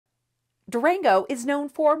Durango is known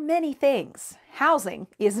for many things. Housing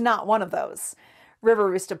is not one of those. River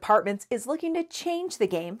Roost Apartments is looking to change the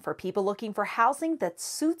game for people looking for housing that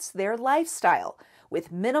suits their lifestyle,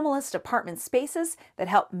 with minimalist apartment spaces that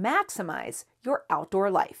help maximize your outdoor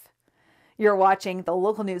life. You're watching the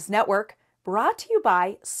Local News Network, brought to you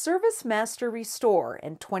by Service Master Restore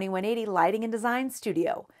and 2180 Lighting and Design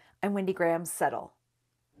Studio. I'm Wendy Graham-Settle.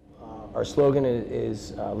 Our slogan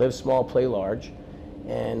is Live Small, Play Large,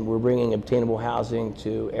 and we're bringing obtainable housing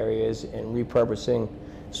to areas and repurposing.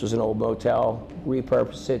 This was an old motel,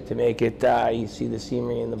 repurpose it to make it, you see the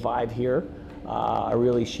scenery and the vibe here, a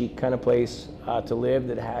really chic kind of place to live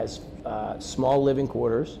that has small living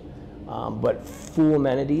quarters, but full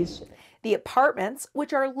amenities. The apartments,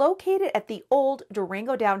 which are located at the old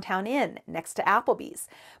Durango Downtown Inn next to Applebee's,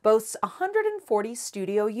 boasts 140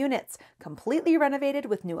 studio units, completely renovated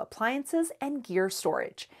with new appliances and gear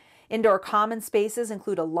storage. Indoor common spaces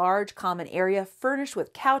include a large common area furnished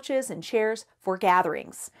with couches and chairs for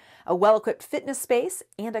gatherings, a well-equipped fitness space,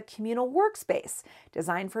 and a communal workspace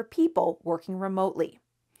designed for people working remotely.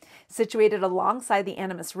 Situated alongside the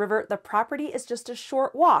Animas River, the property is just a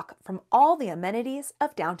short walk from all the amenities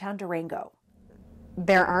of downtown Durango.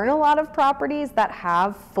 There aren't a lot of properties that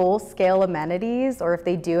have full-scale amenities, or if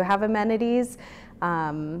they do have amenities,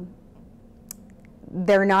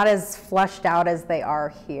 they're not as fleshed out as they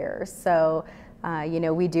are here. So,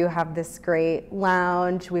 we do have this great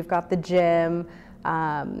lounge, we've got the gym,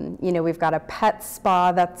 we've got a pet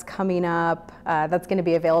spa that's coming up, that's going to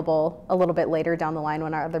be available a little bit later down the line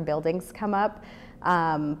when our other buildings come up.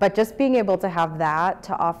 But just being able to have that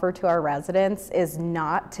to offer to our residents is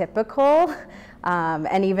not typical.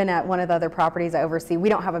 And even at one of the other properties I oversee, we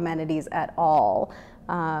don't have amenities at all.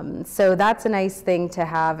 So that's a nice thing to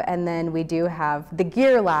have. And then we do have the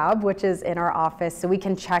gear lab, which is in our office, so we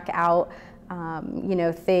can check out,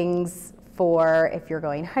 things for if you're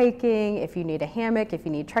going hiking, if you need a hammock, if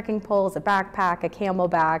you need trekking poles, a backpack, a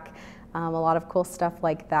camelback, a lot of cool stuff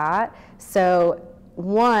like that. So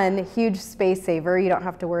one, huge space saver. You don't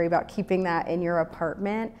have to worry about keeping that in your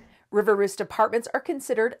apartment. River Roost Apartments are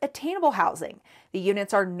considered attainable housing. The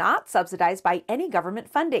units are not subsidized by any government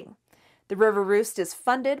funding. The River Roost is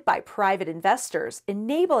funded by private investors,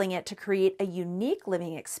 enabling it to create a unique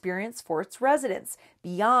living experience for its residents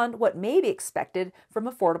beyond what may be expected from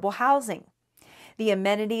affordable housing. The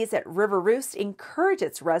amenities at River Roost encourage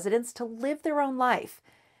its residents to live their own life.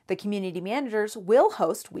 The community managers will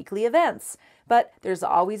host weekly events, but there's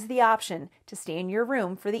always the option to stay in your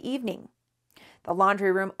room for the evening. The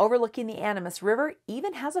laundry room overlooking the Animas River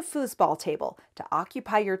even has a foosball table to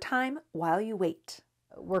occupy your time while you wait.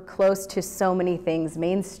 We're close to so many things.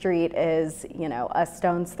 Main Street is, a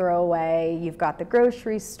stone's throw away. You've got the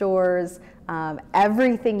grocery stores.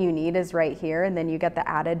 Everything you need is right here, and then you get the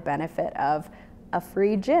added benefit of a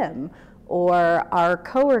free gym or our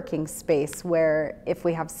co-working space where if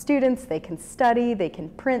we have students, they can study, they can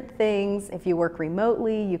print things. If you work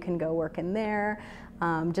remotely, you can go work in there.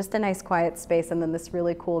 Just a nice quiet space, and then this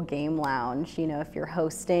really cool game lounge. If you're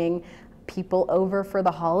hosting people over for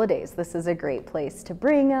the holidays, this is a great place to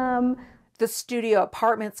bring them. The studio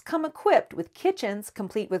apartments come equipped with kitchens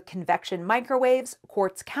complete with convection microwaves,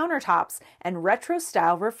 quartz countertops, and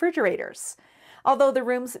retro-style refrigerators. Although the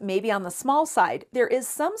rooms may be on the small side, there is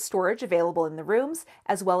some storage available in the rooms,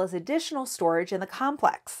 as well as additional storage in the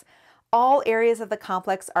complex. All areas of the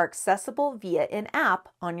complex are accessible via an app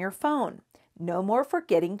on your phone. No more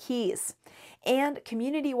forgetting keys. And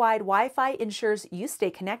community-wide Wi-Fi ensures you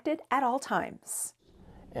stay connected at all times.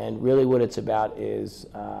 And really what it's about is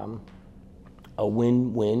a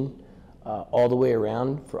win-win all the way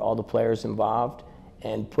around for all the players involved,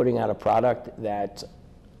 and putting out a product that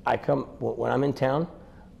when I'm in town,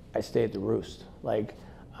 I stay at the Roost.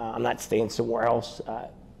 I'm not staying somewhere else. I'm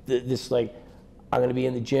going to be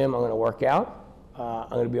in the gym, I'm going to work out, I'm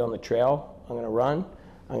going to be on the trail, I'm going to run,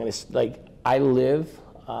 I live,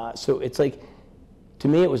 so it's to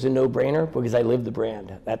me it was a no-brainer because I live the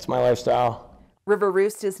brand. That's my lifestyle. River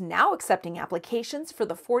Roost is now accepting applications for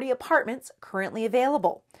the 40 apartments currently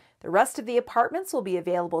available. The rest of the apartments will be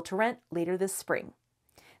available to rent later this spring.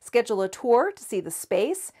 Schedule a tour to see the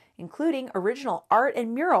space, including original art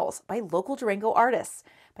and murals by local Durango artists,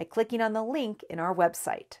 by clicking on the link in our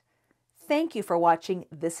website. Thank you for watching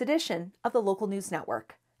this edition of the Local News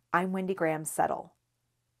Network. I'm Wendy Graham-Settle.